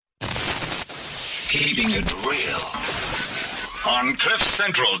Keeping it real on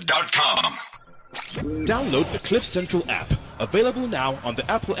CliffCentral.com. Download the Cliff Central app, available now on the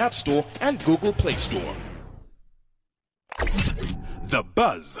Apple App Store and Google Play Store. The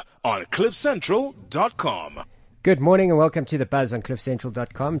Buzz on CliffCentral.com. Good morning and welcome to The Buzz on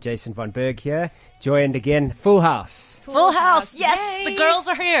CliffCentral.com. Jason Von Berg here, joined again, full house. Full house, yes, Yay. the girls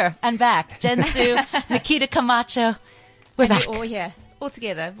are here and back. Jen Sue, Nikita Camacho, we're back. We're all here, all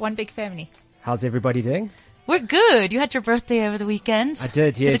together, one big family. How's everybody doing? We're good. You had your birthday over the weekend. I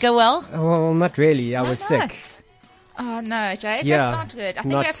did, yes. Did it go well? Oh, well, not really. I was Why not? sick. Oh no, Jay, Yeah, that's not good. I think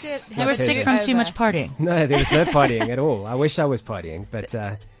not- we have to have You were it sick from too over. much partying. No, there was no partying at all. I wish I was partying, but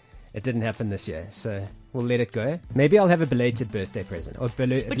it didn't happen this year, so we'll let it go. Maybe I'll have a belated birthday present. Or But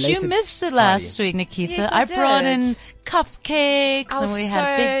you belated missed it party. last week, Nikita. Yes, I brought did. in cupcakes I was and we had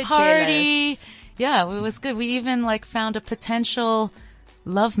a big so party. jealous. Yeah, it was good. We even found a potential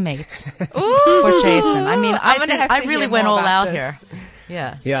love mate Ooh. for Jason. I mean, I'm gonna have to I really hear went more all about out this. here.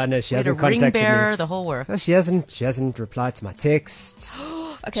 Yeah. Yeah, no, she We had a hasn't ring contacted bearer, me. the whole work. Well, she hasn't replied to my texts.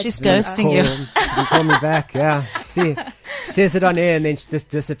 Okay, She's so- ghosting you. She didn't call me back, yeah. She says it on air and then she just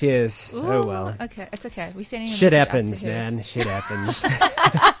disappears. Ooh, Oh well. Okay, it's okay. We're sending a Shit message out to happens, her. man. Shit happens.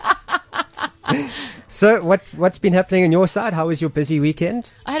 So, what's been happening on your side? How was your busy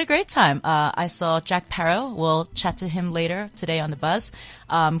weekend? I had a great time. I saw Jack Parrow. We'll chat to him later today on The Buzz.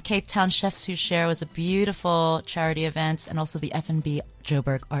 Cape Town Chefs Who Share was a beautiful charity event, and also the F&B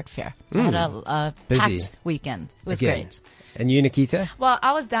Joburg Art Fair. So I had a Busy. packed weekend. It was Again. great. And you, Nikita? Well,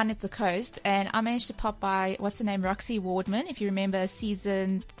 I was down at the coast and I managed to pop by, what's her name, Roxy Wardman, if you remember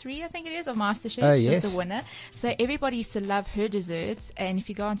season 3, I think it is, of MasterChef. Oh, She yes. was the winner. So everybody used to love her desserts. And if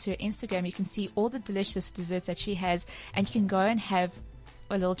you go onto her Instagram, you can see all the delicious desserts that she has and you can go and have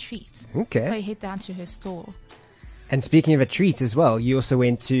a little treat. Okay. So you head down to her store. And speaking of a treat as well, you also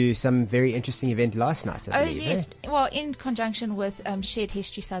went to some very interesting event last night, I Oh, believe. yes. eh? Well, in conjunction with Shared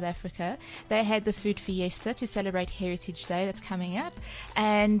History South Africa, they had the Food Fiesta to celebrate Heritage Day that's coming up.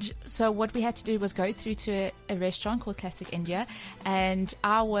 And so what we had to do was go through to a restaurant called Classic India, and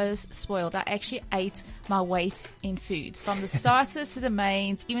I was spoiled. I actually ate my weight in food. From the starters to the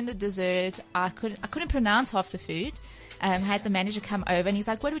mains, even the dessert, I couldn't pronounce half the food. I had the manager come over and he's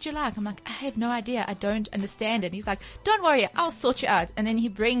like, what would you like? I'm like, I have no idea. I don't understand it. And he's like, don't worry, I'll sort you out. And then he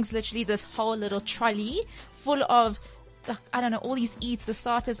brings literally this whole little trolley full of, I don't know, all these eats, the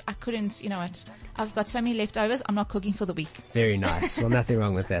starters. I couldn't, you know what? I've got so many leftovers. I'm not cooking for the week. Very nice. Well, nothing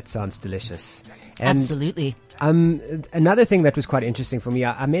wrong with that. Sounds delicious. And Absolutely. another thing that was quite interesting for me,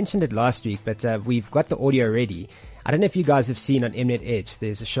 I mentioned it last week, but we've got the audio ready. I don't know if you guys have seen on Mnet Edge,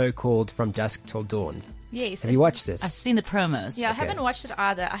 there's a show called From Dusk Till Dawn. Yes. Have you watched it? I've seen the promos. Yeah, I haven't watched it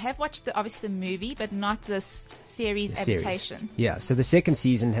either. I have watched obviously the movie, but not this series Series. adaptation. Yeah, so the second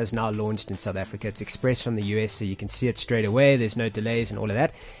season has now launched in South Africa. It's express from the US, so you can see it straight away. There's no delays and all of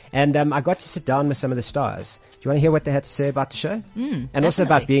that. And I got to sit down with some of the stars. Do you want to hear what they had to say about the show? And also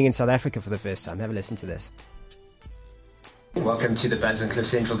about definitely. being in South Africa for the first time. Have a listen to this. Welcome to the Buzz on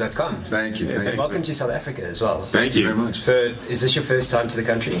CliffCentral.com. Thank you. And welcome to South Africa as well. Thank you very much. So, is this your first time to the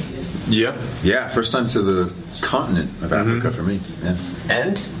country? Yep. Yeah, first time to the continent of Africa for me. Yeah.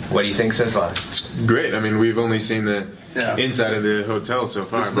 And what do you think so far? It's great. I mean, we've only seen the inside of the hotel so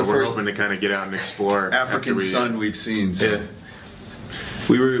far, This is but the we're first hoping to kind of get out and explore. African after sun we've seen. So. Yeah.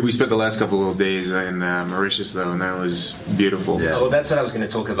 We spent the last couple of days in Mauritius though, and that was beautiful. Yeah. Well, that's what I was going to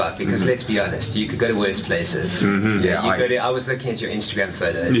talk about because let's be honest, you could go to worse places. Yeah, I was looking at your Instagram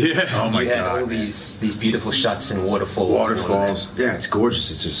photos. Yeah. Oh my you had God, all man. these beautiful shots and waterfalls. and all of Waterfalls. Yeah, it's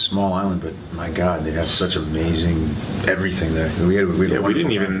gorgeous. It's a small island, but my God, they have such amazing everything there. We had a We wonderful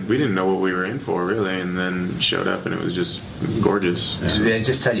time. we didn't know what we were in for really, and then showed up and it was just gorgeous. that. So they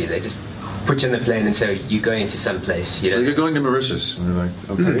just tell you, they just put you on the plane and say you're going to some place. You know. You're going to Mauritius. And we're like,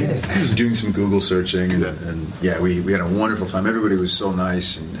 okay. Just doing some Google searching. And we had a wonderful time. Everybody was so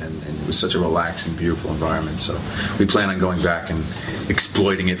nice and it was such a relaxing, beautiful environment. So we plan on going back and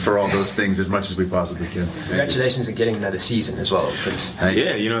exploiting it for all those things as much as we possibly can. Congratulations on getting another season as well. Because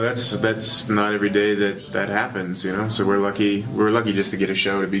Yeah, you know that's not every day that happens, you know. So we're lucky just to get a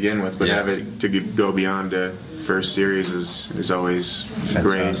show to begin with, but Yeah. have it to go beyond a first series is always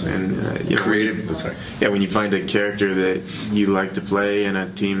great. Fantastic. And you know, Creative. Sorry. yeah, when you find a character that you like to play and a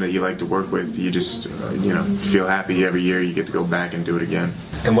team that you like to work with, you just feel happy every year you get to go back and do it again.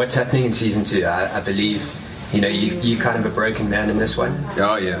 And what's happening in season 2? I believe, you kind of a broken man in this one.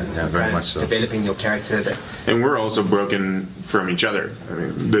 Oh, yeah, very Kind of much so. Developing your character. But And we're also broken from each other. I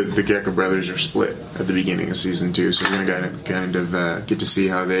mean, the Gecko brothers are split at the beginning of season 2, so we're going to kind of get to see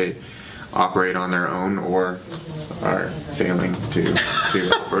how they operate on their own or are failing to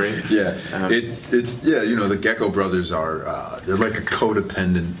operate. Yeah, the Gecko brothers are they're like a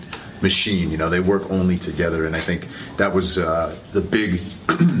codependent machine. They work only together, and I think that was the big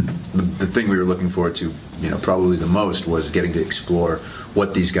the thing we were looking forward to. Probably the most was getting to explore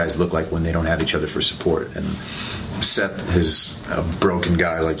what these guys look like when they don't have each other for support. And Seth is a broken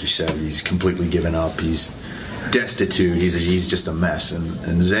guy, like you said. He's completely given up. He's destitute. He's just a mess.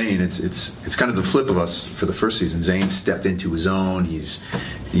 And Zane, it's kind of the flip of us for the first season. Zane stepped into his own. He's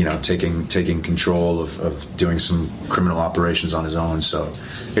taking control of doing some criminal operations on his own. So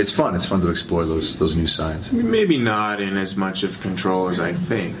it's fun. It's fun to explore those new sides. Maybe not in as much of control as I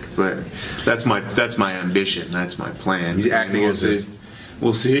think, but that's my ambition. That's my plan. He's acting as if.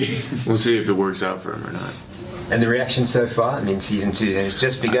 We'll see. We'll see if it works out for him or not. And the reaction so far? I mean, season 2 has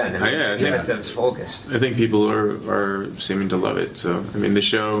just begun. It's August. I think people are seeming to love it. So, I mean, the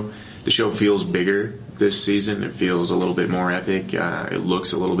show feels bigger this season. It feels a little bit more epic. It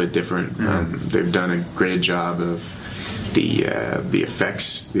looks a little bit different. They've done a great job of the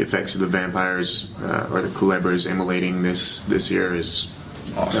effects. The effects of the vampires or the Culebras immolating this year is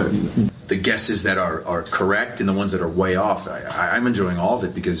awesome. The guesses that are correct and the ones that are way off, I'm enjoying all of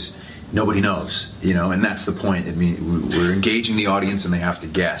it because nobody knows, and that's the point. I mean, we're engaging the audience and they have to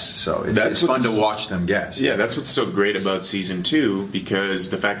guess. So it's fun to watch them guess. Yeah, that's what's so great about season 2, because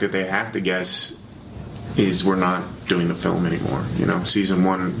the fact that they have to guess is we're not doing the film anymore. Season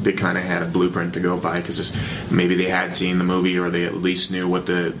 1, they kind of had a blueprint to go by because maybe they had seen the movie or they at least knew what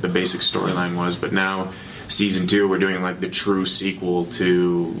the basic storyline was. But now, season 2, we're doing like the true sequel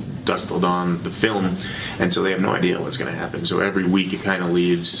to Dusk Till Dawn, the film, and so they have no idea what's going to happen. So every week it kind of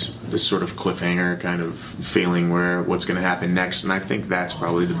leaves this sort of cliffhanger kind of feeling where what's going to happen next, and I think that's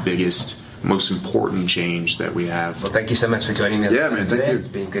probably the biggest, most important change that we have. Well, thank you so much for joining me. Yeah, man, thank you. It's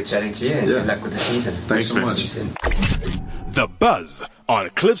been good chatting to you, and good luck with the season. Thanks so much. The Buzz on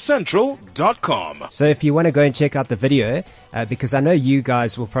CliffCentral.com. So if you want to go and check out the video, because I know you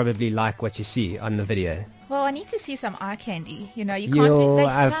guys will probably like what you see on the video. Well, I need to see some eye candy. You can't.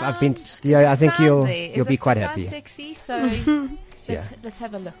 I think you'll be quite happy. Sexy, so let's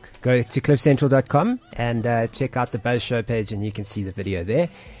have a look. Go to CliffCentral.com and check out the Buzz Show page, and you can see the video there.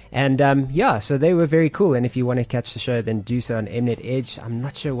 And so they were very cool. And if you want to catch the show, then do so on Mnet Edge. I'm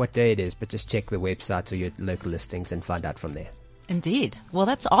not sure what day it is, but just check the website or your local listings and find out from there. Indeed. Well,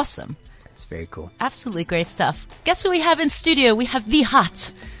 that's awesome. It's very cool. Absolutely great stuff. Guess who we have in studio? We have the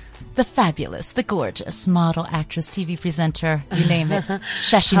hot, the fabulous, the gorgeous model, actress, TV presenter, you name it,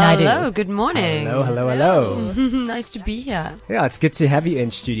 Shashi Naidu. Hello, good morning. Hello. Nice to be here. Yeah, it's good to have you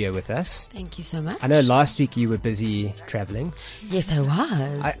in studio with us. Thank you so much. I know last week you were busy traveling. Yes, I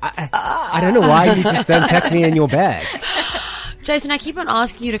was. I don't know why you just don't pack me in your bag. Jason, I keep on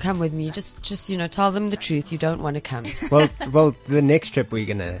asking you to come with me. Just tell them the truth. You don't want to come. Well, the next trip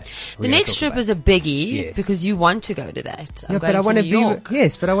the next trip is a biggie because you want to go to that. But I want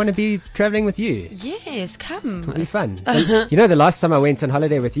to be traveling with you. Yes, come. It'll be fun. The last time I went on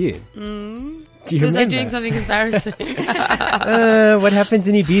holiday with you. Do you was remember? I doing something embarrassing? What happens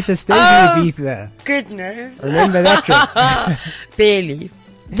in Ibiza stays in Ibiza. Goodness. Remember that trip? Barely.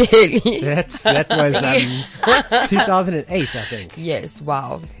 That was 2008, I think. Yes,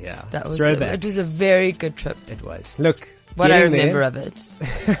 wow. Yeah, that was throwback. It was a very good trip. It was. Look, what I remember of it.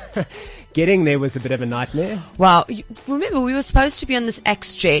 Getting there was a bit of a nightmare. Wow. Remember, we were supposed to be on this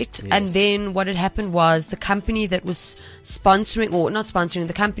X jet, and then what had happened was the company that was sponsoring, or not sponsoring,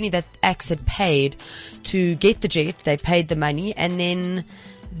 the company that X had paid to get the jet, they paid the money, and then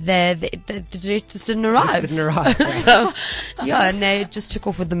the jet just didn't arrive. So, and they just took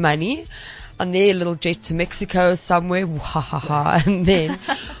off with the money on their little jet to Mexico somewhere. And then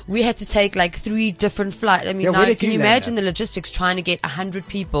we had to take like 3 different flights. I mean, can you imagine the logistics trying to get 100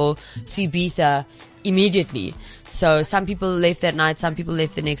 people to Ibiza immediately? So some people left that night, some people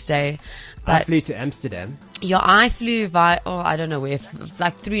left the next day. But I flew to Amsterdam. I flew I don't know where,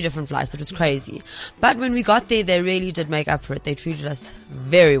 like 3 different flights. It was crazy. But when we got there, they really did make up for it. They treated us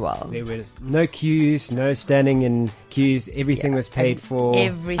very well. There was no queues, no standing in queues. Everything was paid for.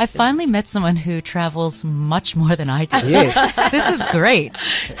 Everything. I finally met someone who travels much more than I do. Yes. This is great.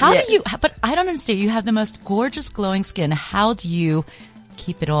 How do you, but I don't understand. You have the most gorgeous glowing skin. How do you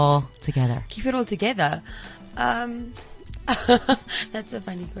keep it all together? Keep it all together. That's a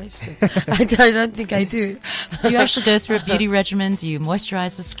funny question. I don't think I do. Do you actually go through a beauty regimen? Do you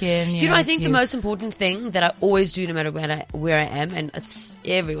moisturize the skin? You know, I think the most important thing that I always do, no matter where I am, and it's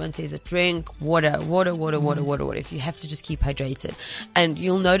everyone says it: drink water. If you have to just keep hydrated, and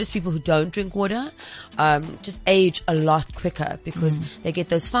you'll notice people who don't drink water, just age a lot quicker because they get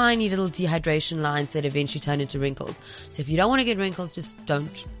those tiny little dehydration lines that eventually turn into wrinkles. So if you don't want to get wrinkles, just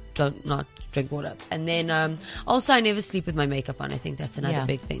don't not drink water. And then also I never sleep with my makeup on. I think that's another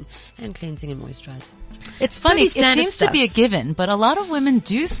big thing. And cleansing and moisturizing. It's funny, it seems to be a given, but a lot of women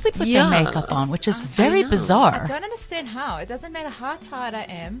do sleep with their makeup on, which is very bizarre. I don't understand how. It doesn't matter how tired I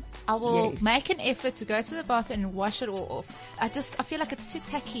am. I will make an effort to go to the bathroom and wash it all off. I feel like it's too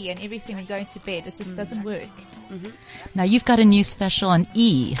tacky and everything when going to bed. It just doesn't work. Now you've got a new special on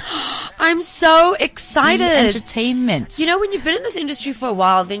E! I'm so excited. Entertainment. You know, when you've been in this industry for a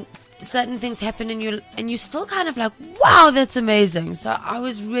while, then certain things happen and you're still kind of like, wow, that's amazing. So I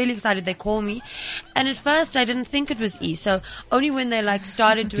was really excited. They called me, and at first I didn't think it was E. So only when they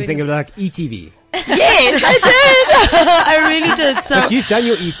started doing. Do you think of like ETV? Yes, I did. I really did. So, but you've done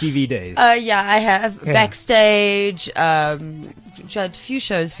your ETV days. Yeah, I have. Yeah. Backstage, did a few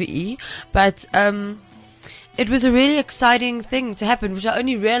shows for E, but it was a really exciting thing to happen, which I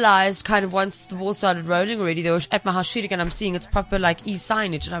only realized kind of once the ball started rolling already. They were at my house shooting, and I'm seeing it's proper E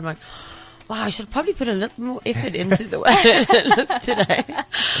signage, and I'm like, wow, I should probably put a little more effort into the way it looked today.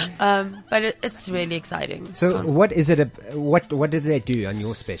 But it's really exciting. So what is it? What did they do on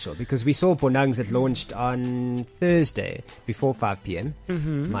your special? Because we saw Bonang's that launched on Thursday before 5 p.m.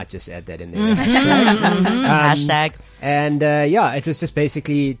 Might just add that in there. Hashtag. And it was just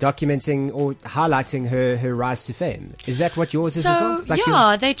basically documenting or highlighting her rise to fame. Is that what yours is as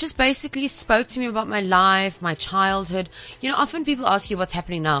well? They just basically spoke to me about my life, my childhood. You know, often people ask you what's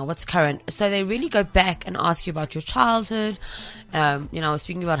happening now, what's current. So they really go back and ask you about your childhood. I was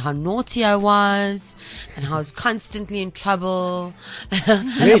speaking about how naughty I was and how I was constantly in trouble.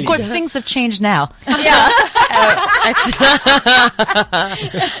 Really? Of course, things have changed now. Yeah.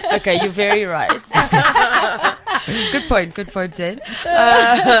 Okay, you're very right. Good point, Jen.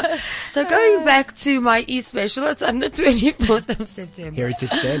 So going back to my E special, it's on the 24th of September.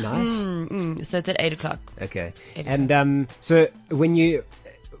 Heritage Day, nice. So it's at 8 o'clock. Okay. And so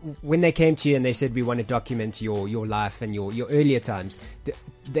when they came to you and they said we want to document your life and your earlier times,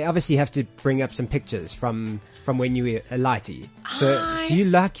 they obviously have to bring up some pictures from when you were a lighty. So do you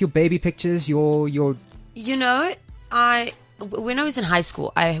like your baby pictures? When I was in high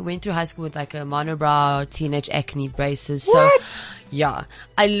school, I went through high school with a monobrow, teenage acne braces. What? So, yeah.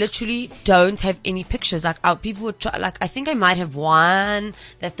 I literally don't have any pictures. People would try, I think I might have one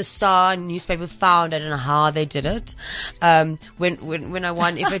that the Star newspaper found. I don't know how they did it. When I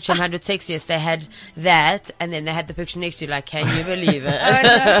won FHM 100 Sexiest, they had that, and then they had the picture next to you, can you believe it?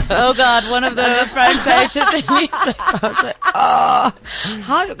 Oh God, one of the front page of the newspaper. I was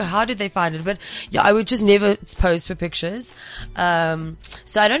like, how did they find it? But yeah, I would just never pose for pictures.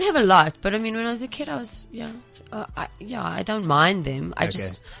 So I don't have a lot, but I mean, when I was a kid, I was, I don't mind them.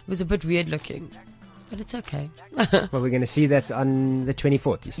 It was a bit weird looking, but it's okay. Well, we're going to see that on the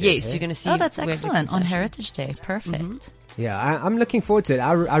 24th, you said. Yes, you're going to see. Oh, that's excellent. On Heritage Day. Perfect. Yeah, I'm looking forward to it.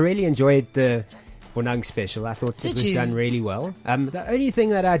 I really enjoyed the Bonang special. I thought it was done really well. The only thing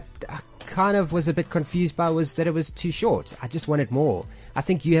that I kind of was a bit confused by was that it was too short. I just wanted more. I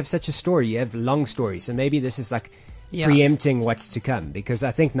think you have such a story. You have long stories. So maybe this is preempting what's to come, because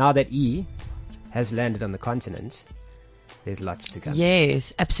I think now that E has landed on the continent, there's lots to come.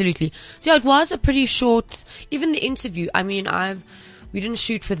 Yes, absolutely. So it was a pretty short, even the interview. I mean, we didn't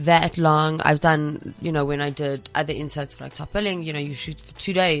shoot for that long. I've done, when I did other inserts for Top Billing, you shoot for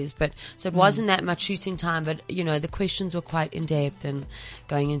 2 days, but so it wasn't that much shooting time, but the questions were quite in depth and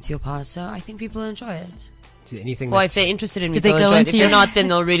going into your past. So I think people enjoy it. If they're interested in me, they'll enjoy it. If they're not, then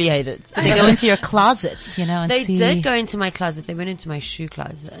they'll really hate it. Did they go into your closets, and they see? did go into my closet. They went into my shoe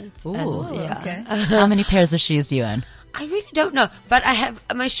closet. Ooh, okay. How many pairs of shoes do you own? I really don't know, but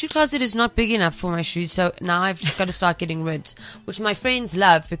my shoe closet is not big enough for my shoes, so now I've just got to start getting rid, which my friends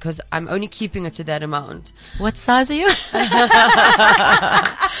love because I'm only keeping it to that amount. What size are you?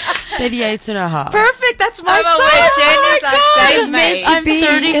 38 and a half. Perfect, that's my size. I'm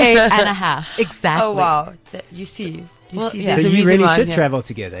 38 and a half. Exactly. Oh wow, you see. So you really should travel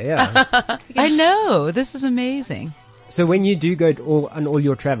together, yeah. I know, this is amazing. So when you do go on all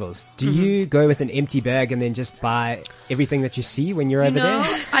your travels, do you go with an empty bag and then just buy everything that you see when you're over there?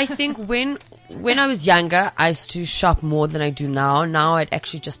 I think when I was younger, I used to shop more than I do now. Now I'd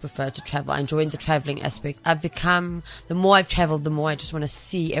actually just prefer to travel. I enjoy the traveling aspect. The more I've traveled, the more I just want to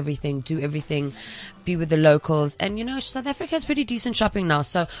see everything, do everything, be with the locals. And, South Africa has pretty decent shopping now.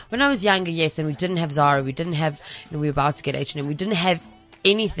 So when I was younger, yes, and we didn't have Zara, we didn't have, we were about to get H&M, we didn't have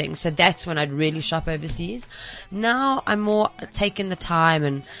anything. So that's when I'd really shop overseas. Now I'm more taking the time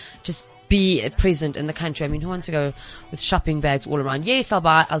and just be present in the country. I mean, who wants to go with shopping bags all around? Yes, I'll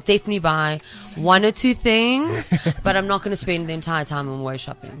definitely buy one or two things, but I'm not going to spend the entire time on way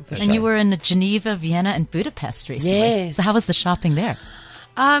shopping. And you were in Geneva, Vienna, and Budapest recently. Yes. So how was the shopping there?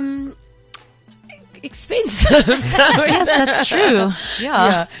 Expensive. Yes, that's true.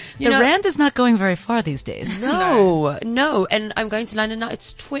 Yeah. The rand is not going very far these days. No. And I'm going to London now.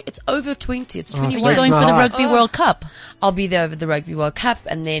 It's over 20. It's 21. You're going for the Rugby World Cup. I'll be there over the Rugby World Cup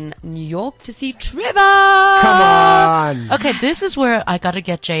and then New York to see Trevor. Come on. Okay, this is where I got to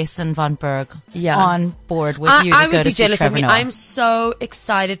get Jason Von Berg on board with you I to go would to be see jealous Trevor of me. Noah. I'm so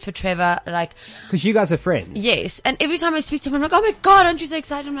excited for Trevor. Because you guys are friends. Yes. And every time I speak to him, I'm like, oh my God, aren't you so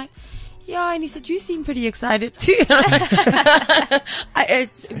excited? I'm like, yeah, and he said, you seem pretty excited too. But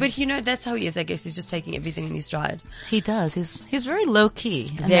that's how he is, I guess. He's just taking everything in his stride. He does. He's very low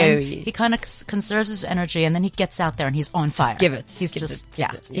key. And Very. Then he kind of conserves his energy, and then he gets out there and he's on fire. Give it. He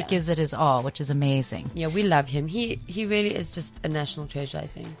gives it his all, which is amazing. Yeah, we love him. He really is just a national treasure, I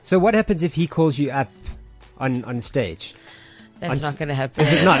think. So what happens if he calls you up on stage? That's not going to happen.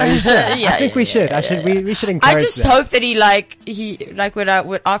 Is it not? Are you sure? I think we should. We should encourage I just hope that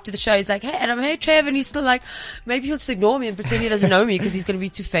when after the show, he's like, hey, Adam, hey, Trev, and he's still like, maybe he'll just ignore me and pretend he doesn't know me because he's going to be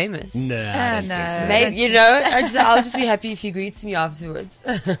too famous. No. No. Maybe, I'll just be happy if he greets me afterwards.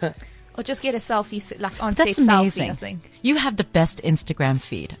 Or just get a selfie, on That's set amazing. selfie, I think. You have the best Instagram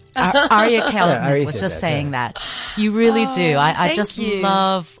feed. Arya Kellerman Arya was said just that, saying that. You really do. I thank just you.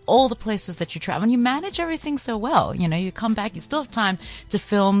 love all the places that you travel. And you manage everything so well. You come back, you still have time to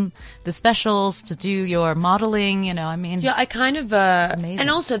film the specials, to do your modeling, I mean. Yeah, I kind of, amazing. and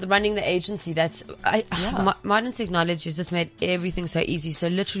also running the agency, modern technology has just made everything so easy. So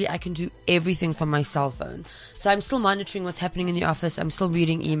literally I can do everything from my cell phone. So I'm still monitoring what's happening in the office. I'm still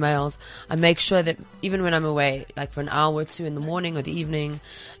reading emails. I make sure that even when I'm away, like for an hour or two in the morning or the evening,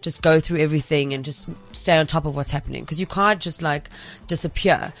 just go through everything and just stay on top of what's happening. Because you can't just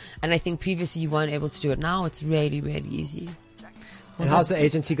disappear. And I think previously you weren't able to do it. Now it's really, really easy. And how's the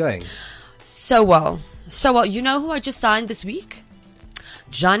agency going? So well. You know who I just signed this week?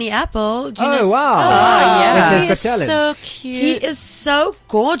 Johnny Apple. Do you know? Wow. yeah. He He is so cute. He is so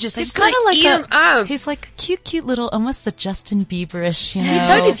gorgeous. He's kind of he's like a cute little, almost a Justin Bieberish, He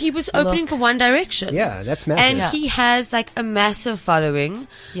told us he was opening for One Direction. Yeah, that's massive. And he has a massive following.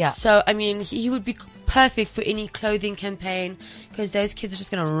 Yeah. So, I mean, he would be perfect for any clothing campaign because those kids are just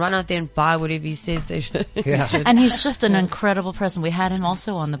going to run out there and buy whatever he says they should. Yeah. And he's just an incredible person. We had him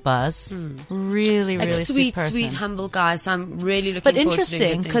also on the Buzz. Really, really sweet person. Sweet, humble guy. So I'm really looking But forward to interesting doing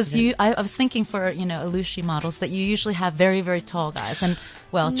good things because with him. I was thinking for, Alushi models that you usually have very, very tall guys. And,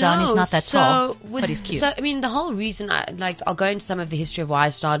 well, Johnny's not that tall, but he's cute. So, I mean, the whole reason, I'll go into some of the history of why I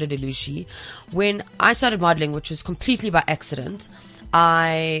started Alushi. When I started modeling, which was completely by accident,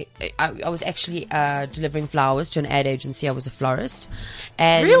 I was actually delivering flowers to an ad agency. I was a florist.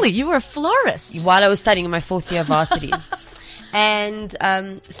 And Really? You were a florist? while I was studying in my 4th year of varsity. And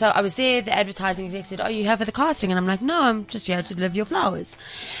so I was there, the advertising exec said, oh, you here for the casting? And I'm like, no, I'm just here to deliver your flowers.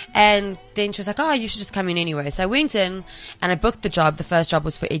 And then she was like, oh, you should just come in anyway. So I went in and I booked the job. The first job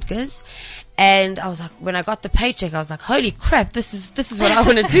was for Edgar's. And I was like, when I got the paycheck, I was like, holy crap, this is what I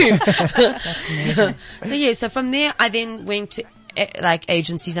want to do. That's amazing. So from there, I then went to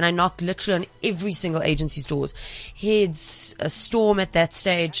agencies and I knocked literally on every single agency's doors. Heads, a Storm at that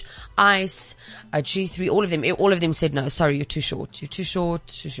stage, Ice, G3, all of them said, no, sorry, you're too short.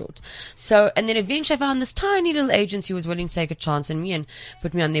 So, and then eventually I found this tiny little agency who was willing to take a chance on me and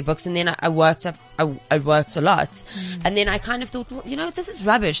put me on their books. And then I worked I worked a lot. And then I kind of thought, well, this is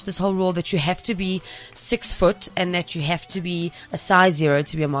rubbish, this whole rule that you have to be 6 foot and that you have to be a size 0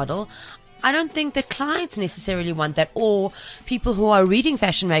 to be a model. I don't think that clients necessarily want that, or people who are reading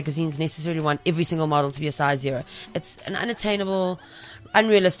fashion magazines necessarily want every single model to be a size 0. It's an unattainable,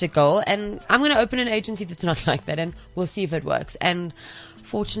 unrealistic goal, and I'm going to open an agency that's not like that, and we'll see if it works. And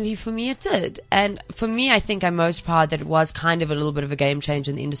fortunately for me, it did. And for me, I think I'm most proud that it was kind of a little bit of a game changer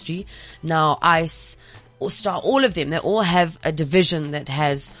in the industry. Now, Ice, Star, all of them, they all have a division that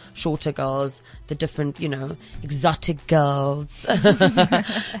has shorter girls, the different, exotic girls.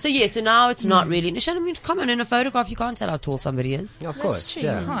 So now it's not really. I mean, come on, in a photograph, you can't tell how tall somebody is. Of course. That's true,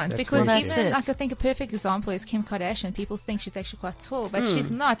 yeah, you can't. that's Because very that's true. even, it. like, I think a perfect example is Kim Kardashian. People think she's actually quite tall, but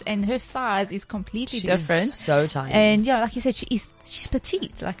she's not. And her size is completely She different. is so tiny. And yeah, like you said, she's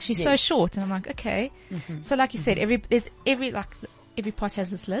petite. Like, she's so short. And I'm like, okay. So like you said, every pot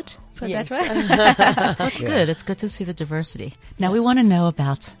has its lid. Put it Yes. that way. That's good. It's good to see the diversity. Now we want to know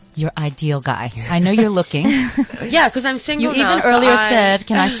about your ideal guy. I know you're looking. Yeah, because I'm single You now. even so earlier I- said,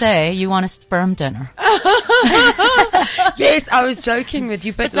 can I say, you want a sperm donor. Yes, I was joking with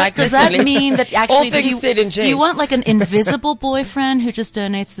you, but like, Does that literally, mean that all actually things said in do you want jest. like an invisible boyfriend who just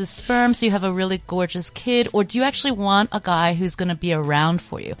donates the sperm so you have a really gorgeous kid, or do you actually want a guy who's going to be around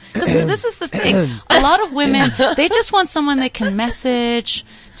for you? Because this is the thing. A lot of women, they just want someone they can message,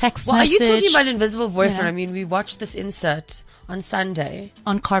 text Well, are message. you talking about invisible boyfriend? Yeah. I mean, we watched this insert on Sunday.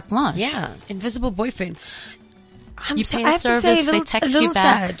 on carte blanche? Yeah, invisible boyfriend. You so- pay I a have to say, service, a little, they text a little you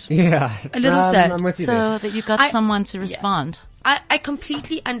back. sad. Yeah. A little sad. I'm with you there. So that you got I- someone to respond. I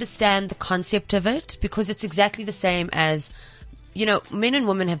completely understand the concept of it because it's exactly the same as, men and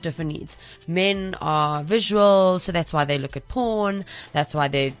women have different needs. Men are visual, so that's why they look at porn. That's why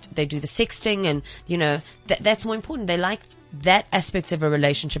they do the sexting, and that's more important. They like that aspect of a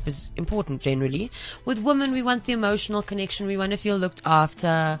relationship is important generally. With women, we want the emotional connection. We want to feel looked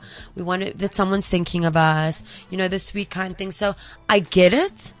after. We want that someone's thinking of us. The sweet kind thing. So I get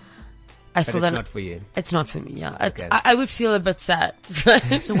it. I still it's don't. not for you. It's not for me. Yeah, Okay. I would feel a bit sad.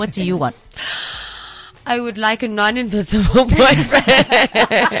 So what do you want? I would like a non-invisible boyfriend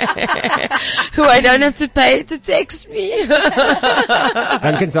who I don't have to pay to text me.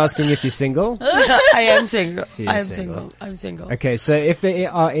 Duncan's asking if you're single. I am single. She is I am single. single. I'm single. Okay, so if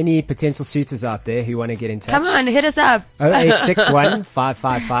there are any potential suitors out there who want to get in touch, Come on, hit us up. 0861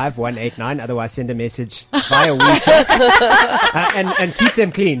 555 189. Otherwise, send a message via WeChat. And keep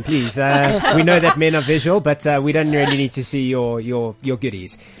them clean, please. We know that men are visual, but we don't really need to see your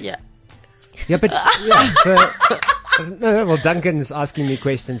goodies. Yeah. Yeah, but yeah. So no, well, Duncan's asking me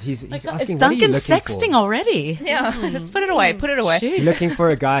questions. He's asking, It's what are you Duncan looking sexting for? already. Yeah, let's put it away. Put it away. You're looking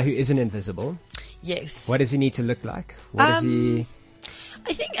for a guy who isn't invisible. Yes. What does he need to look like? What does he?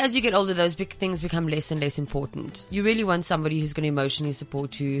 I think as you get older, those big things become less and less important. You really want somebody who's going to emotionally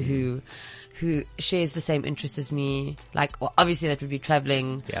support you, who shares the same interests as me. Like, well, obviously that would be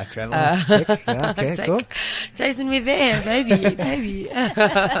traveling. Yeah, travel. Check. Yeah, okay, It's like, cool. Jason, we're there, baby.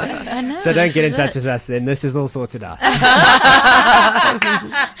 I know. So don't get in touch with us then. This is all sorted out.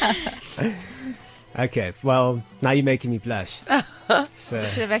 Okay, well, now you're making me blush. So,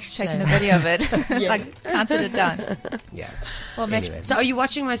 Should have actually taken a video of it. It's like counted it down. yeah. Well, Mitch, Anyway. So are you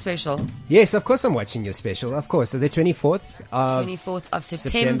watching my special? Yes, of course I'm watching your special. Of course. So the 24th of 24th of September,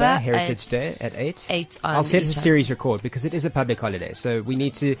 September, Heritage Day at 8. 8 on I'll set a Easter. series record because it is a public holiday. So we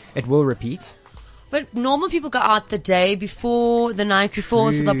need to, it will repeat. But normal people go out the day before, the night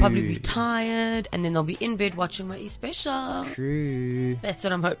before, so they'll probably be True. tired, and then they'll be in bed watching my special. True. That's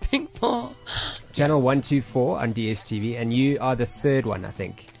what I'm hoping for. Channel 124 on DSTV, and you are the third one, I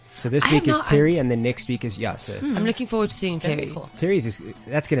think. So this I week have is no- Terry, and then next week is So I'm looking forward to seeing Terry. Terry's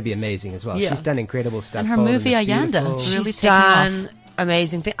that's going to be amazing as well. Yeah. She's done incredible stuff. And her Bold movie, the Ayanda, Beautiful. is really She's taking off. done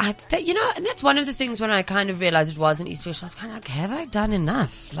amazing thing. And that's one of the things when I kind of realized it wasn't East Special. I was kind of like, have I done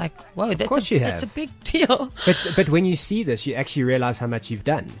enough? Like, whoa, course you that's a have. big deal. But when you see this, you actually realize how much you've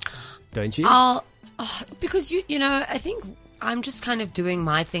done, don't you? Because I think I'm just kind of doing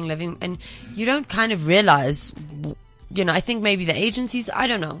my thing, living, and you don't kind of realize. I think maybe the agencies, I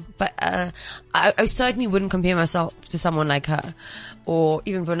don't know, but I certainly wouldn't compare myself to someone like her, or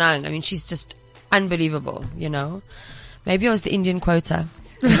even Bonang. I mean, she's just unbelievable. Maybe I was the Indian quota.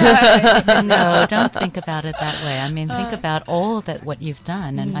 No, don't think about it that way. I mean, think about all of that, what you've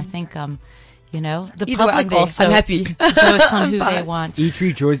done. And I think, the Either way, I'm public there. also I'm happy. votes on who they want.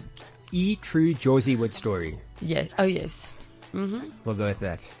 True Josie Wood story. Yeah. Oh yes. We'll go with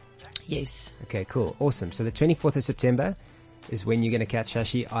that. Yes. Okay, cool. Awesome. So the 24th of September is when you're going to catch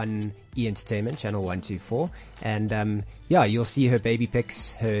Shashi on E! Entertainment, channel 124. And, you'll see her baby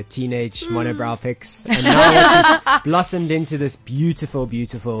pics, her teenage monobrow pics. And now she's blossomed into this beautiful,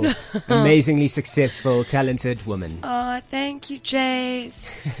 beautiful, amazingly successful, talented woman. Oh, thank you,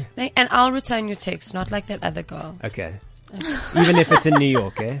 Jace. And I'll return your text, not like that other girl. Okay. Even if it's in New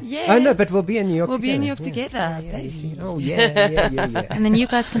York, eh? Yes. Oh, no, but we'll be in New York We'll together. be in New York Yeah. together, Yeah, baby. you see. Oh, yeah. And then you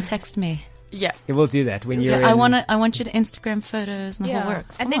guys can text me. Yeah. We'll do that when you're. I want you to Instagram photos and the whole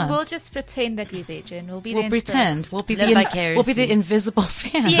works. And Come then on. we'll just pretend that we're there, Jen. We'll be We'll there. pretend. We'll be Live the vicariously. we'll be the invisible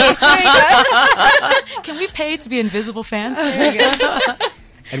fans. Yes, there you go. Can we pay to be invisible fans? There you go.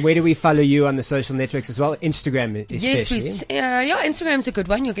 And where do we follow you on the social networks as well? Instagram especially. Yes, please. Yeah, Instagram's a good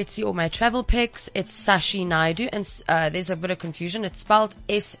one. You'll get to see all my travel pics. It's Sashi Naidu, and there's a bit of confusion. It's spelled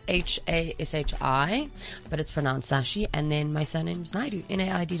Shashi, but it's pronounced Sashi, and then my surname's Naidu,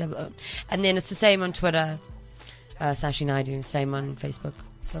 Naidoo. And then it's the same on Twitter, Sashi Naidu, same on Facebook.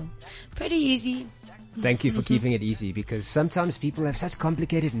 So, pretty easy. Thank you for keeping it easy, because sometimes people have such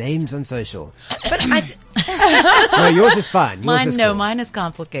complicated names on social. But No, yours is fine. Yours is cool. Mine is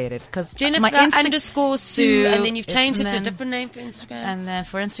complicated because Jennifer my underscore Sue, and then you've is- changed it and to a then- different name for Instagram. And then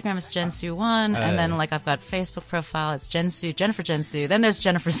for Instagram, it's JenSue1. And then, like, I've got Facebook profile. It's JenSue, Jennifer JenSue. Then there's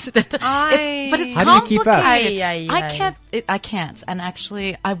Jennifer Sue. But it's How do you complicated. keep up? I can't. And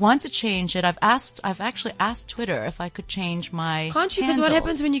actually, I want to change it. I've actually asked Twitter if I could change my Can't you? Because what handle.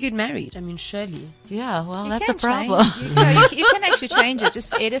 happens when you get married? I mean, surely. Yeah, well, You that's can a problem. change- you can actually change it.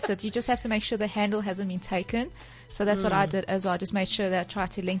 Just edit it. You just have to make sure the handle hasn't been taken. So that's what I did as well. I just made sure that I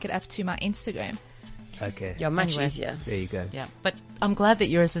tried to link it up to my Instagram. Okay. Yeah, much Anyway. easier. There you go. Yeah, but I'm glad that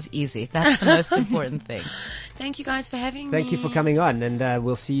yours is easy. That's the most important thing. Thank you guys for having me. Thank you for coming on, and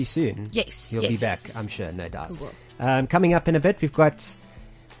we'll see you soon. Yes, You'll yes, be back, yes. I'm sure, no doubt. We will. Coming up in a bit, we've got...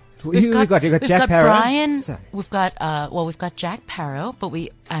 We've got Jack Parrow. Brian. Sorry. We've got Jack Parrow, but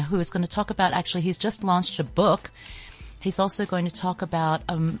who is going to talk about, actually, he's just launched a book. He's also going to talk about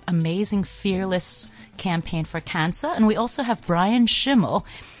amazing Fearless campaign for cancer. And we also have Brian Schimmel.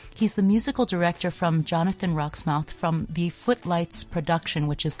 He's the musical director from Jonathan Roxmouth from the Footlights production,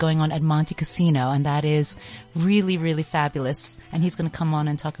 which is going on at Monte Casino. And that is really, really fabulous. And he's going to come on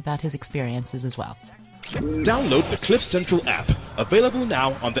and talk about his experiences as well. Download the Cliff Central app. Available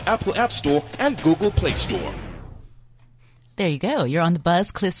now on the Apple App Store and Google Play Store. There you go. You're on the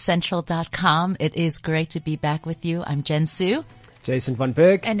buzz, cliffcentral.com. It is great to be back with you. I'm JenSue. Jason Von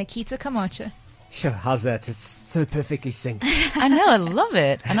Berg. And Nikita Camacho. Sure, how's that? It's so perfectly synced. I know, I love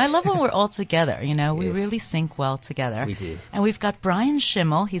it. And I love when we're all together, we Yes. really sync well together. We do. And we've got Brian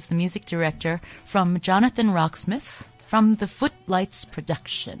Schimmel, he's the music director from Jonathan Roxmouth from the Footlights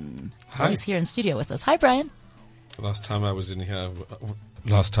production. Hi. He's here in studio with us. Hi, Brian. Last time I was in here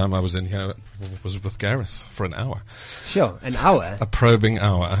was with Gareth for an hour. Sure, an hour. A probing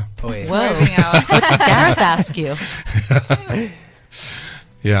hour. Oh, yeah. Whoa. What did Gareth ask you?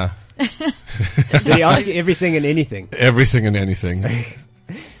 Yeah. Did he ask you everything and anything? Everything and anything.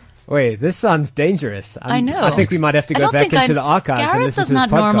 Wait, this sounds dangerous. I know. I think we might have to I go don't back think into the archives and Gareth listen does to this not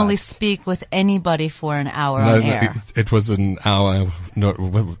podcast. normally speak with anybody for an hour No, on air. it was an hour,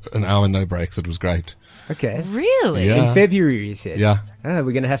 no breaks. It was great. Okay. Really? Yeah. In February, you said? Yeah. Oh,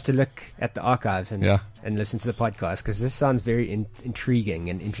 we're going to have to look at the archives and Yeah. and listen to the podcast, because this sounds very intriguing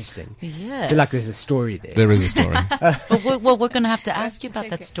and interesting. I Yes. feel like there's a story there. There is a story. Well, we're going to have to ask you about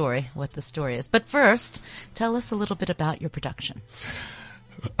that story, what the story is. But first, tell us a little bit about your production.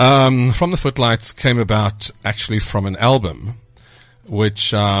 From the Footlights came about actually from an album, which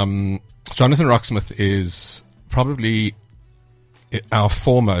Jonathan Roxmouth is probably our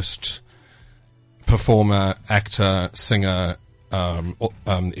foremost performer, actor, singer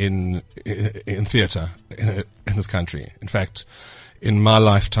in theatre in this country. In fact, in my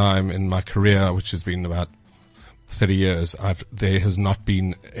lifetime, in my career, which has been about 30 years, there has not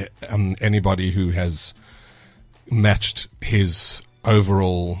been anybody who has matched his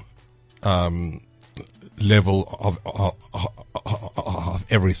overall level of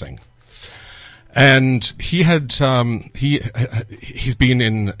everything. And he had he's been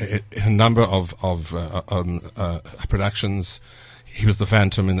in a number of productions. He was the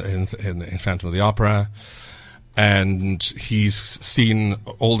Phantom in Phantom of the Opera, and he's seen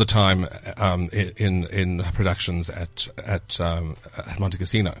all the time in productions at Monte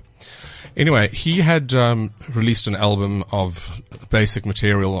Casino. Anyway, he had released an album of basic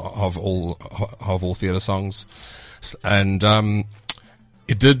material of all theatre songs, and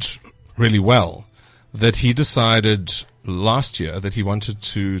it did really well, that he decided last year that he wanted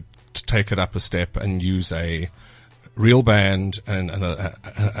to take it up a step and use a real band and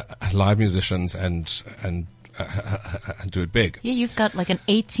live musicians and do it big. Yeah, you've got like an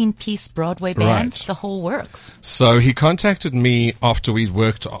 18-piece Broadway band, Right. the whole works. So he contacted me after we'd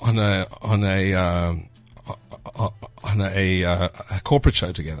worked on a corporate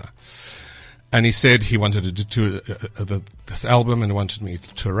show together. And he said he wanted to do this album and wanted me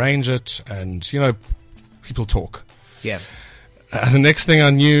to arrange it. And, people talk. Yeah. And the next thing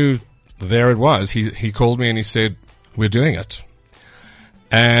I knew, there it was. He called me and he said, "We're doing it."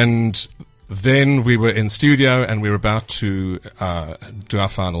 And then we were in studio and we were about to do our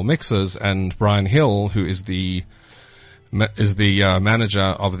final mixes, and Brian Hill, who is the manager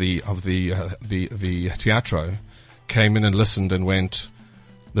of the teatro, came in and listened and went,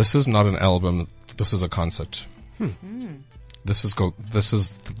 "This is not an album. This is a concert. This is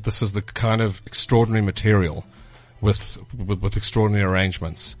the kind of extraordinary material with extraordinary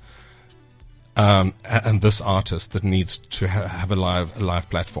arrangements, and this artist that needs to have a live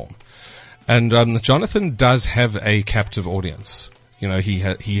platform." And Jonathan does have a captive audience. You know,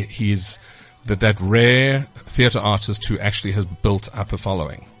 he's that rare theatre artist who actually has built up a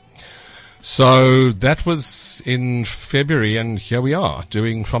following. So that was in February, and here we are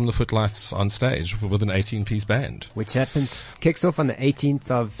doing From the Footlights on stage with an 18-piece band. Which kicks off on the 18th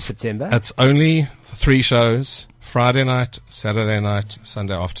of September. It's only 3 shows, Friday night, Saturday night,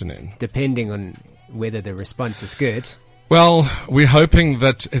 Sunday afternoon. Depending on whether the response is good. Well, we're hoping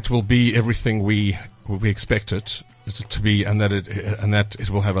that it will be everything we expect it to be, and that it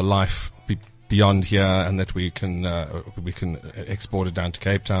will have a life beyond here, and that we can export it down to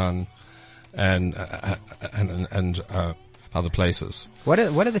Cape Town and other places. What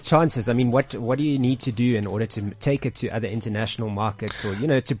are the chances? I mean, what do you need to do in order to take it to other international markets, or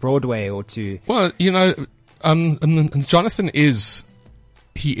to Broadway, or to? Well, Jonathan is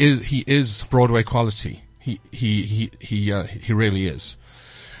Broadway quality. He really is.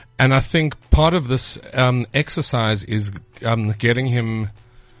 And I think part of this exercise is getting him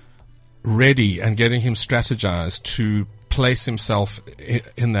ready and getting him strategized to place himself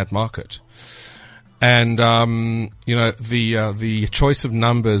in that market. And the choice of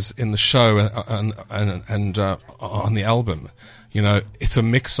numbers in the show and on the album, it's a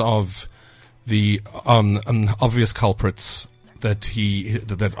mix of the obvious culprits that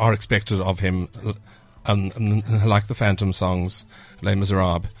are expected of him, like the Phantom songs, Les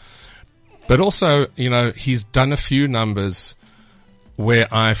Miserables. But also, he's done a few numbers where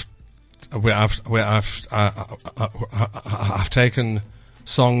I've taken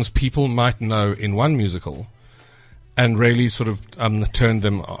songs people might know in one musical and really sort of turned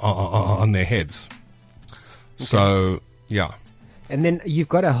them on their heads. Okay. So, yeah. And then you've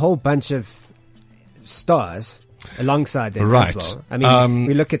got a whole bunch of stars alongside them right. as well. I mean,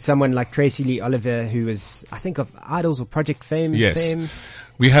 we look at someone like Tracy Lee Oliver, who is, I think, of Idols or Project Fame. Yes. Fame.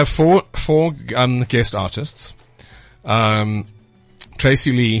 We have four guest artists.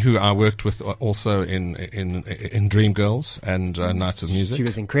 Tracy Lee, who I worked with also in Dreamgirls and Nights of Music. She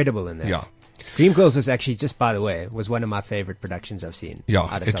was incredible in that. Yeah. Dreamgirls was actually, just by the way, was one of my favorite productions I've seen. Yeah,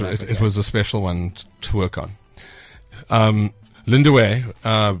 it was a special one to work on.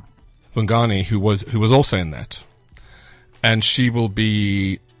 Lindawe Bungani, who was also in that, and she will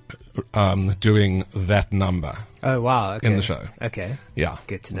be doing that number. Oh wow! Okay. In the show. Okay. Yeah.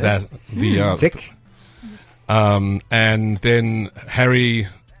 Good to know. Tick. And then Harry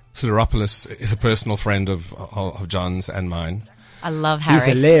Sideropoulos is a personal friend of John's and mine. I love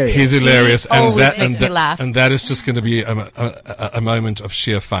Harry. He's hilarious. He always makes me laugh. And that is just going to be a moment of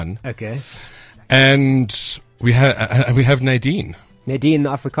sheer fun. Okay. And we have Nadine. Nadine, the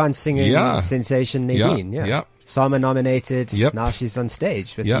Afrikaans singing sensation Nadine. Yeah. Sama nominated. Yep. Now she's on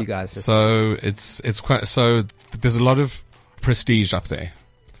stage with you guys. So it's quite, so there's a lot of prestige up there.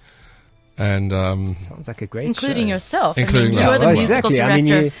 And sounds like a great including show. Yourself. Including you're the musical exactly.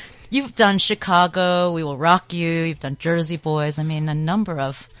 director. You've done Chicago, We Will Rock You. You've done Jersey Boys. I mean, a number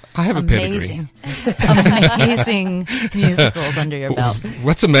of amazing musicals under your belt.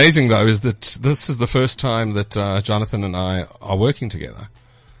 What's amazing though is that this is the first time that Jonathan and I are working together.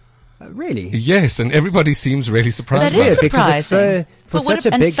 Really? Yes, and everybody seems really surprised. That is surprising. For such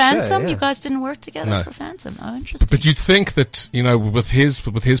a big Phantom, show, you guys didn't work together No. for Phantom. Oh, interesting. But you'd think that, with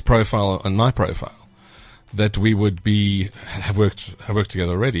his profile and my profile, that we would have worked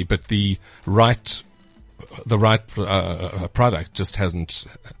together already. But the right product just hasn't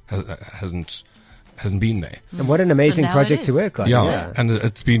been there. And what an amazing project to work on. Yeah, and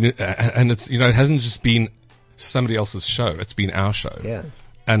it's been, and it's it hasn't just been somebody else's show; it's been our show. Yeah.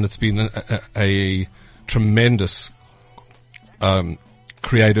 And it's been a tremendous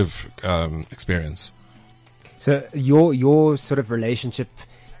creative experience. So your sort of relationship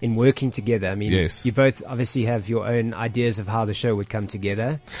in working together, I mean, yes. You both obviously have your own ideas of how the show would come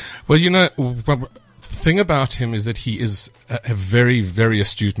together. Well, the thing about him is that he is a very, very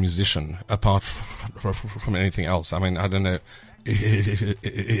astute musician, apart from anything else. I mean, I don't know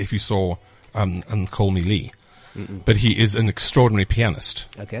if you saw Call Me Lee. Mm-mm. But he is an extraordinary pianist.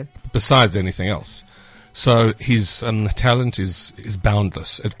 Okay. Besides anything else. So his talent is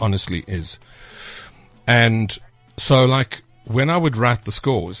boundless. It honestly is. And so, like, when I would write the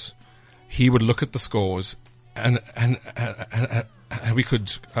scores, he would look at the scores and we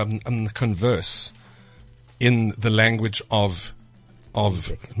could converse in the language of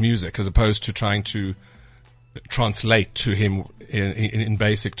music as opposed to trying to translate to him in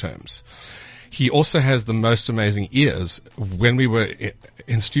basic terms. He also has the most amazing ears. When we were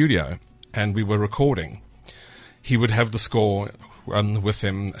in studio and we were recording, he would have the score with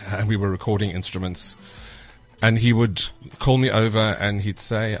him, and we were recording instruments, and he would call me over and he'd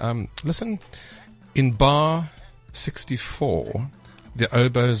say, listen, in bar 64, the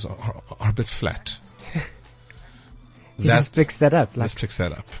oboes are a bit flat. He just picks that up. Just picks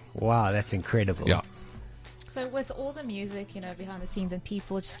that up. Wow, that's incredible. Yeah. So with all the music, behind the scenes, and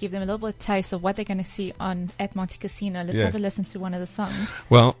people, just give them a little bit of taste of what they're going to see at Monte Casino. Let's have a listen to one of the songs.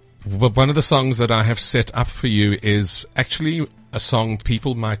 Well, one of the songs that I have set up for you is actually a song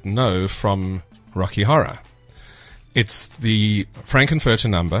people might know from Rocky Horror. It's the Frankenfurter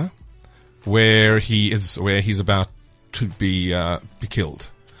number where he's about to be killed.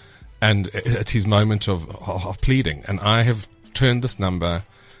 And it's his moment of pleading. And I have turned this number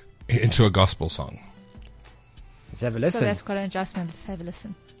into a gospel song. Let's have a listen. So that's quite an adjustment. Let's have a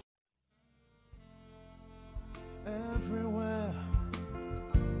listen. Everywhere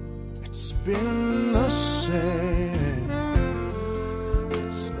it's been the same.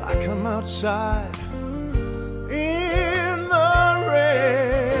 It's like I'm outside in the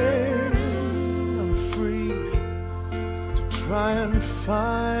rain. I'm free to try and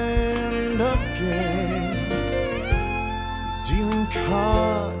find a game, dealing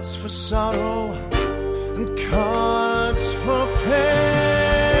cards for sorrow and cards for pain.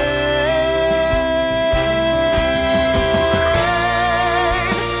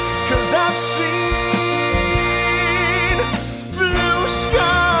 'Cause I've seen blue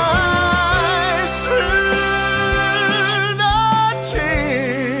skies through the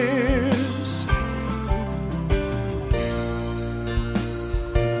tears.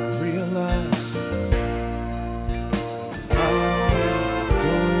 I realize I'm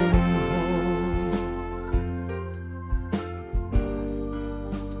going home.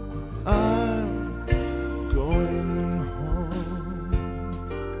 I'm going home.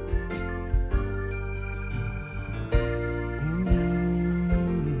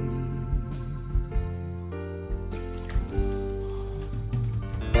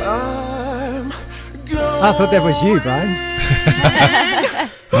 I'm going. I thought that was you, Brian.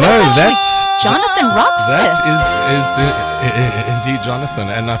 No, that's Jonathan Rocksmith. That is indeed Jonathan.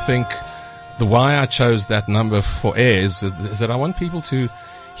 And I think the why I chose that number for air is that I want people to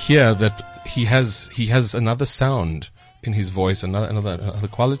hear that he has another sound in his voice, another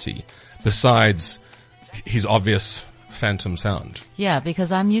quality besides his obvious phantom sound. Yeah,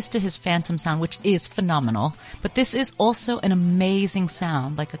 because I'm used to his phantom sound, which is phenomenal. But this is also an amazing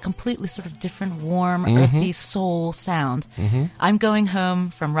sound, like a completely sort of different, warm, earthy soul sound. I'm Going Home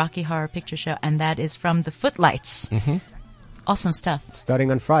from Rocky Horror Picture Show, and that is from the Footlights. Awesome stuff. Starting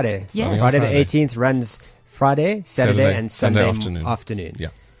on Friday. Yes. Friday the 18th runs Friday, Saturday, and Sunday afternoon. Yeah.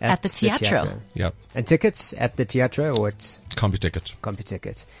 At the Teatro. Yep. And tickets at the Teatro or at CompuTicket.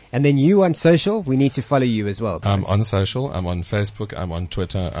 CompuTicket. And then you on social, we need to follow you as well. I'm on social, I'm on Facebook, I'm on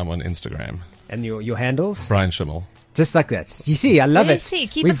Twitter, I'm on Instagram. And your handles? Brian Schimmel. Just like that. You see, I love There you it. see,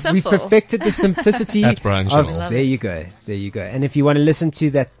 keep we've, it simple. We've perfected the simplicity. At Brian Schimmel. There you go. There you go. And if you want to listen to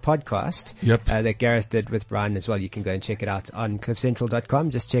that podcast Yep. that Gareth did with Brian as well, you can go and check it out on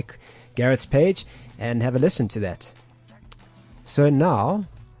cliffcentral.com. Just check Gareth's page and have a listen to that. So now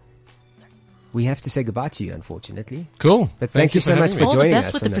we have to say goodbye to you, unfortunately. Cool. But thank you so much for All the joining best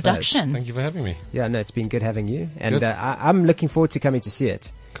us. with on the Buzz. production. Thank you for having me. Yeah, no, it's been good having you. And Good. I'm looking forward to coming to see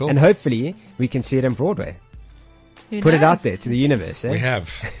it. Cool. And hopefully we can see it on Broadway. Who Put it out knows? there to the universe. Eh? We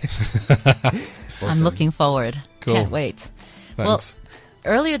have. I'm looking forward. Cool. Can't wait. Thanks.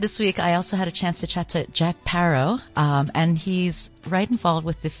 Earlier this week, I also had a chance to chat to Jack Parrow, and he's right involved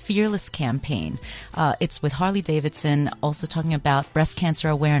with the Fearless campaign. It's with Harley Davidson, also talking about breast cancer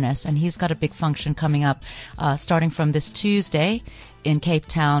awareness, and he's got a big function coming up, starting from this Tuesday in Cape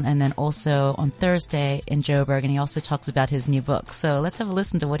Town, and then also on Thursday in Joburg, and he also talks about his new book. So let's have a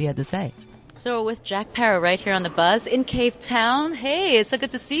listen to what he had to say. So we're with Jack Parrow right here on the Buzz in Cape Town. Hey, it's so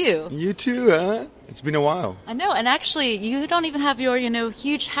good to see you. You too, huh? It's been a while. I know, and actually, you don't even have your,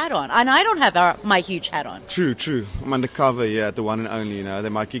 huge hat on. And I don't have my huge hat on. True. I'm undercover, at the one and only, They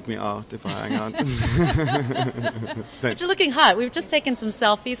might kick me out if I hang out. But you're looking hot. We've just taken some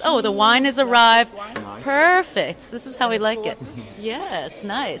selfies. Oh, the wine has arrived. Perfect. This is how we like it. Yes,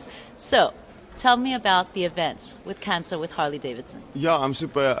 nice. So, tell me about the event with Cancer with Harley Davidson. Yeah,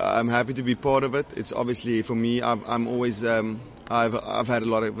 I'm happy to be part of it. It's obviously, for me, I'm always, I've had a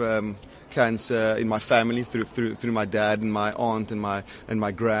lot of cancer in my family through my dad and my aunt and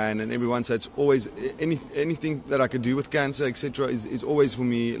my gran and everyone. So it's always anything that I could do with cancer, etc., is always for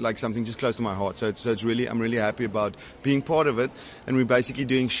me like something just close to my heart. So it's really, I'm really happy about being part of it. And we're basically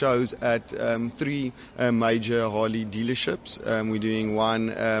doing shows at 3 major Harley dealerships. We're doing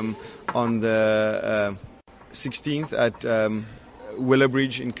one on the 16th at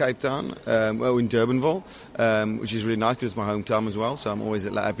Willowbridge in Cape Town, in Durbanville, which is really nice because it's my hometown as well, so I'm always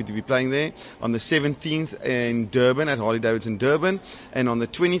happy to be playing there. On the 17th in Durban at Harley Davidson Durban, and on the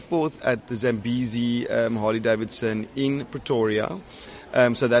 24th at the Zambezi Harley Davidson in Pretoria.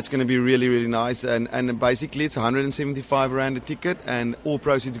 So that's going to be really, really nice. And basically it's 175 Rand a ticket, and all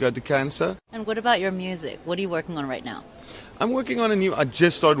proceeds go to cancer. And what about your music? What are you working on right now? I'm working on I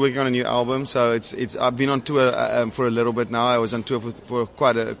just started working on a new album, so I've been on tour for a little bit now. I was on tour for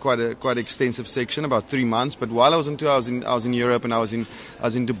quite extensive section, about 3 months. But while I was on tour, I was in Europe, and I was in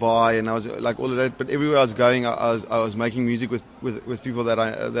Dubai, and I was like all of that. But everywhere I was going, I was making music with people that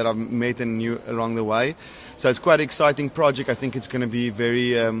I've met and knew along the way. So it's quite an exciting project. I think it's going to be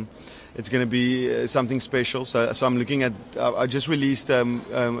very. It's going to be something special. So I'm looking at. I just released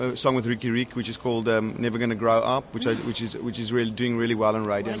a song with Ricky Rick, which is called "Never Gonna Grow Up," which is really doing really well on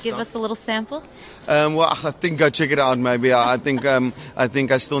radio. Want to give us a little sample? Well, I think go check it out. Maybe I think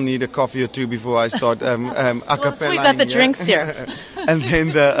I still need a coffee or two before I start a cappella. Well, so we've got the drinks here. and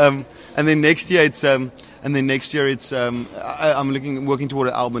then next year it's. And then next year I'm working toward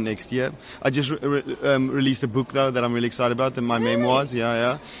an album next year. I just released a book though that I'm really excited about, my memoirs.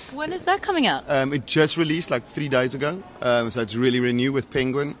 Yeah. When is that coming out? It just released like 3 days ago. So it's really, really new with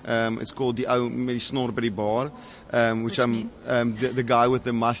Penguin. It's called The Ou Met Die Snor by die Bar, which I'm the guy with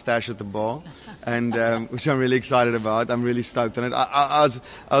the mustache at the bar, and which I'm really excited about. I'm really stoked on it. I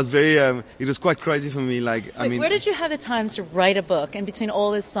was very. It was quite crazy for me. Where did you have the time to write a book in between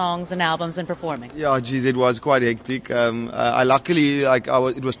all these songs and albums and performing? Yeah, geez, it was quite hectic. I luckily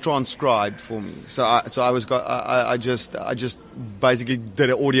it was transcribed for me. I just basically did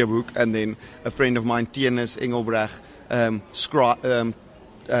an audiobook, and then a friend of mine, Tienus Engelbrecht,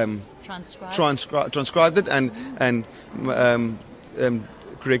 transcribed it and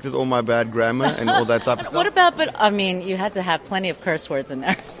corrected all my bad grammar and all that type of stuff. What about? But I mean, you had to have plenty of curse words in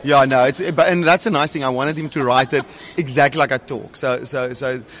there. Yeah, no, and that's a nice thing. I wanted him to write it exactly like I talk. So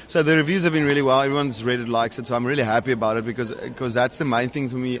the reviews have been really well. Everyone's read it, likes it. So I'm really happy about it because that's the main thing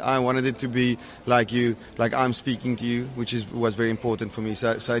for me. I wanted it to be like you, like I'm speaking to you, which was very important for me.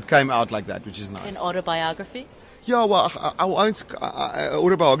 So it came out like that, which is nice. An autobiography? Yeah, well,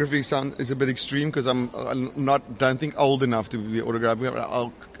 autobiography is a bit extreme because I'm don't think old enough to be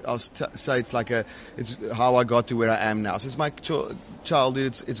autobiography. I'll say it's how I got to where I am now. So it's my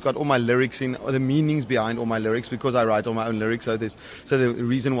childhood. It's got all my lyrics in, or the meanings behind all my lyrics, because I write all my own lyrics. So the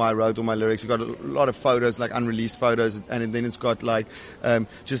reason why I wrote all my lyrics. It's got a lot of photos, like unreleased photos, and then it's got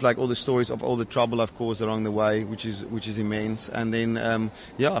just like all the stories of all the trouble I've caused along the way, which is immense. And then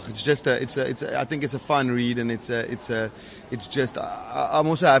it's just I think it's a fun read, and I'm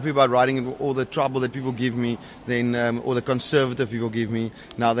also happy about writing all the trouble that people give me, then all the conservative people give me.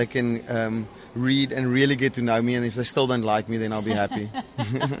 Now they can read and really get to know me, and if they still don't like me, then I'll be happy.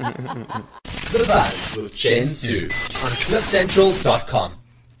 The Buzz with Jen Su on CliffCentral.com.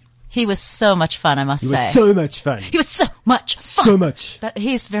 He was so much fun, I must say. He was so much fun. He was so much fun. So much.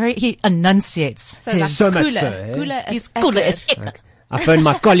 He enunciates. So like so much Kula. so, eh? Kula He's is Kula accurate. is I phoned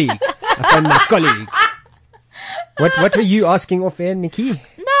my colleague. What were you asking off air, Nikki? No,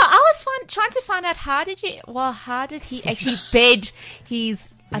 I was trying to find out how did he actually bed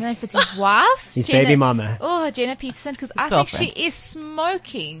his, I don't know if it's his wife? His baby mama. Oh, Jenna Peterson, because I girlfriend. think she is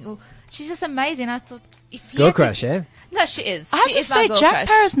smoking. Oh, she's just amazing. I thought if he Girl had to- crush, eh? No, she is. I have She to is my say, girl Jack crush.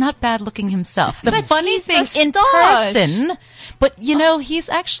 Parr's not bad looking himself. The But funny he's thing in moustache. person, but he's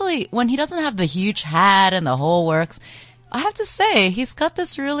actually, when he doesn't have the huge hat and the whole works, I have to say, he's got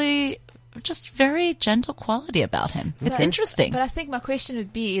this really just very gentle quality about him. It's interesting. But I think my question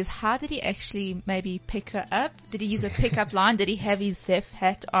would be is how did he actually maybe pick her up? Did he use a pickup line? Did he have his Zef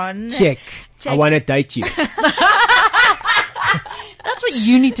hat on? Check. I want to date you. That's what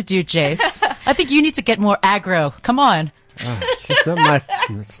you need to do, Jace. I think you need to get more aggro. Come on. It's just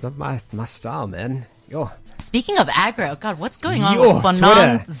not my style, man. Yo. Speaking of aggro, God, what's going on Yo, with Bonan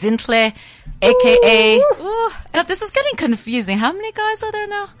Twitter. Zintle, aka... Ooh, God, this is getting confusing. How many guys are there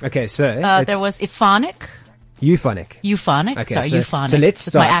now? Okay, so There was Euphonic. Euphonic. Okay, sorry, Euphonic. So let's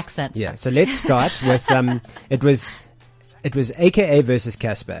It's start. my accent. Yeah, so let's start with it was AKA versus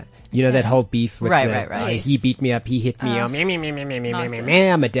Casper. You know that whole beef with Right. he beat me up, he hit me,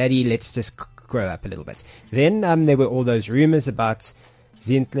 I'm a daddy, let's just grow up a little bit. Then there were all those rumors about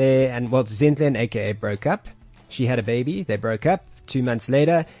Zintle and AKA broke up. She had a baby. They broke up. 2 months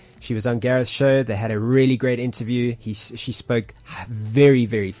later, she was on Gareth's show. They had a really great interview. She spoke very,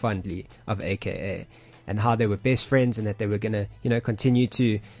 very fondly of AKA and how they were best friends and that they were going to, continue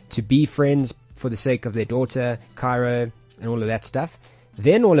to be friends for the sake of their daughter, Cairo, and all of that stuff.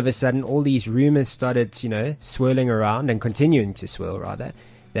 Then all of a sudden, all these rumors started, swirling around and continuing to swirl rather,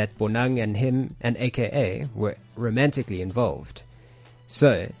 that Bonang and him and AKA were romantically involved.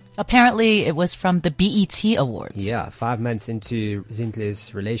 So apparently it was from the BET Awards. Yeah, 5 months into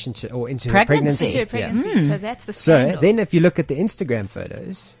Zintle's relationship or into pregnancy. her pregnancy. Yeah. So that's the scandal. So then if you look at the Instagram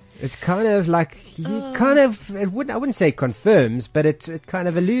photos, it's kind of like I wouldn't say confirms, but it kind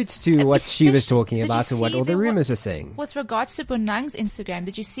of alludes to what she was talking about and what all the rumors were saying. With regards to Bonang's Instagram,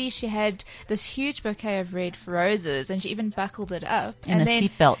 did you see she had this huge bouquet of red roses and she even buckled it up in a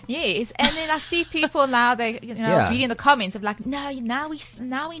seatbelt? Yes, and then I see people now. I was reading the comments of like, no, now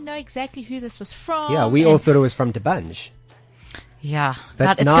we know exactly who this was from. Yeah, we all thought it was from Debanj. Yeah,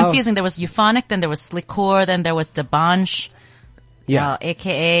 but it's confusing. There was Euphonic, then there was Slikur, then there was Debanj. Yeah,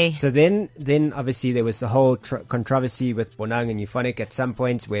 AKA. So then obviously there was the whole controversy with Bonang and Euphonic at some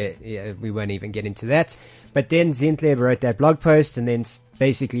point where we won't even get into that. But then Zintle wrote that blog post and then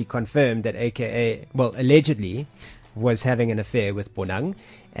basically confirmed that AKA, allegedly, was having an affair with Bonang.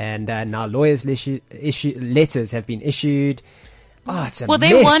 And now lawyers' letters have been issued. Oh, it's a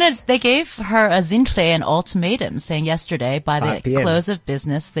mess. They gave her a Zintle an ultimatum saying yesterday by the close of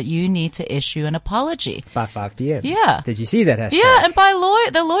business that you need to issue an apology. By 5 p.m. Yeah. Did you see that hashtag? Yeah, and by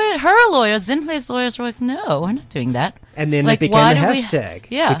her lawyer, Zintle's lawyers were like, no, we're not doing that. And then it became a hashtag.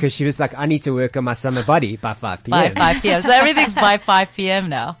 Yeah. Because she was like, I need to work on my summer body by 5 p.m. By 5 p.m. So everything's by 5 p.m.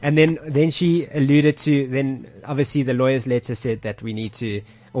 now. And then she alluded to, obviously the lawyer's letter said that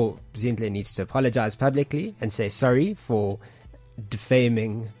Zintle needs to apologize publicly and say sorry for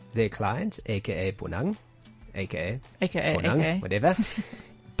defaming their client, aka Bonang, aka Bonang, whatever.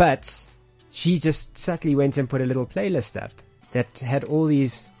 But she just subtly went and put a little playlist up that had all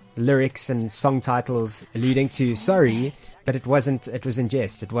these lyrics and song titles alluding to sorry, but it was in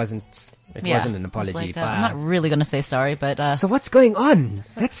jest. It wasn't an apology. I'm not really going to say sorry, but so what's going on?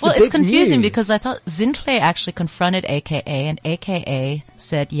 That's it's confusing because I thought Zintle actually confronted AKA and AKA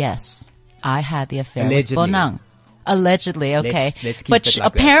said yes, I had the affair with Bonang. Allegedly, okay. Let's keep but it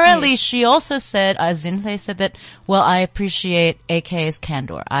like apparently she also said, Zintle said that, well, I appreciate AKA's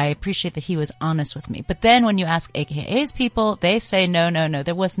candor. I appreciate that he was honest with me. But then when you ask AKA's people, they say, no.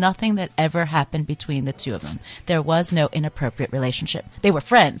 There was nothing that ever happened between the two of them. There was no inappropriate relationship. They were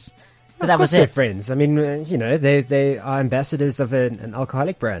friends. So that was it. They're friends. I mean, they are ambassadors of an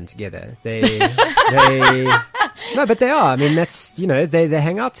alcoholic brand together. No, but they are. I mean, that's, they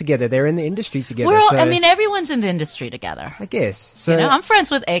hang out together. They're in the industry together. Everyone's in the industry together. I guess. So, I'm friends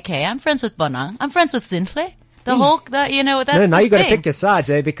with AK. I'm friends with Bonang. I'm friends with Zintle. That's no, now you got to pick your sides,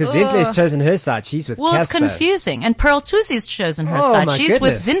 because Zintle's chosen her side. She's with Casper. It's confusing. And Pearl Tusi's chosen her side. She's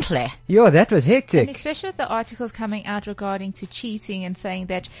with Zintle. Yo, that was hectic. And especially with the articles coming out regarding to cheating and saying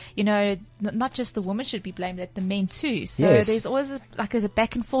that, not just the woman should be blamed, that the men too. So there's always there's a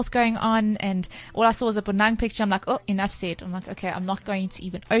back and forth going on, and all I saw was a Bonang picture. I'm like, oh, enough said. I'm like, okay, I'm not going to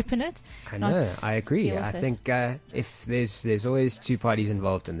even open it. I know. I agree. I think if there's always two parties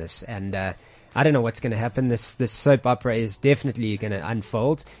involved in this, and I don't know what's going to happen. This soap opera is definitely going to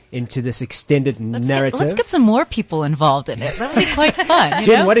unfold into this extended narrative. Let's get some more people involved in it. That'll be quite fun.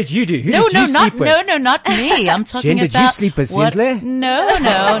 Jen, what did you do? Who did you sleep with? No, not me. I'm talking Jen, about. Did you sleep with Zintle?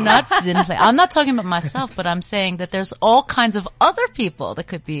 No, not Zintle. I'm not talking about myself, but I'm saying that there's all kinds of other people that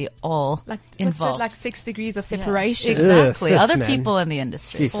could be all involved. Like 6 degrees of separation. Yeah, exactly. Other people in the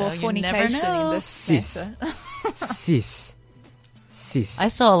industry. Or fornication in this matter. Sis. I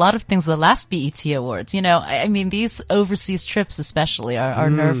saw a lot of things the last BET Awards. I mean, these overseas trips especially are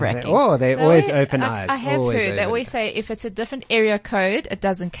nerve-wracking. They always open eyes. I have heard they always say if it's a different area code, it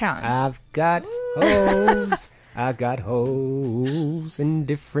doesn't count. I've got hoes. I got hoes in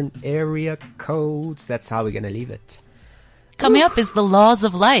different area codes. That's how we're going to leave it. Coming up is the laws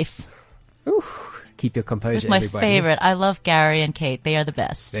of life. Ooh. Keep your composure, my everybody. favorite. I love Gary and Kate. They are the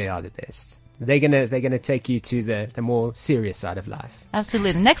best. They are the best. They're gonna take you to the more serious side of life.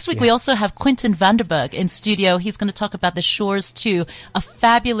 Absolutely. Next week we also have Quentin Vanderberg in studio. He's going to talk about The Shores 2, a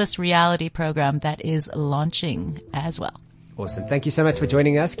fabulous reality program that is launching as well. Awesome. Thank you so much for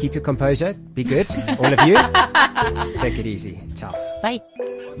joining us. Keep your composure. Be good, all of you. Take it easy. Ciao. Bye.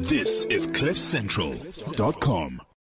 This is CliffCentral.com.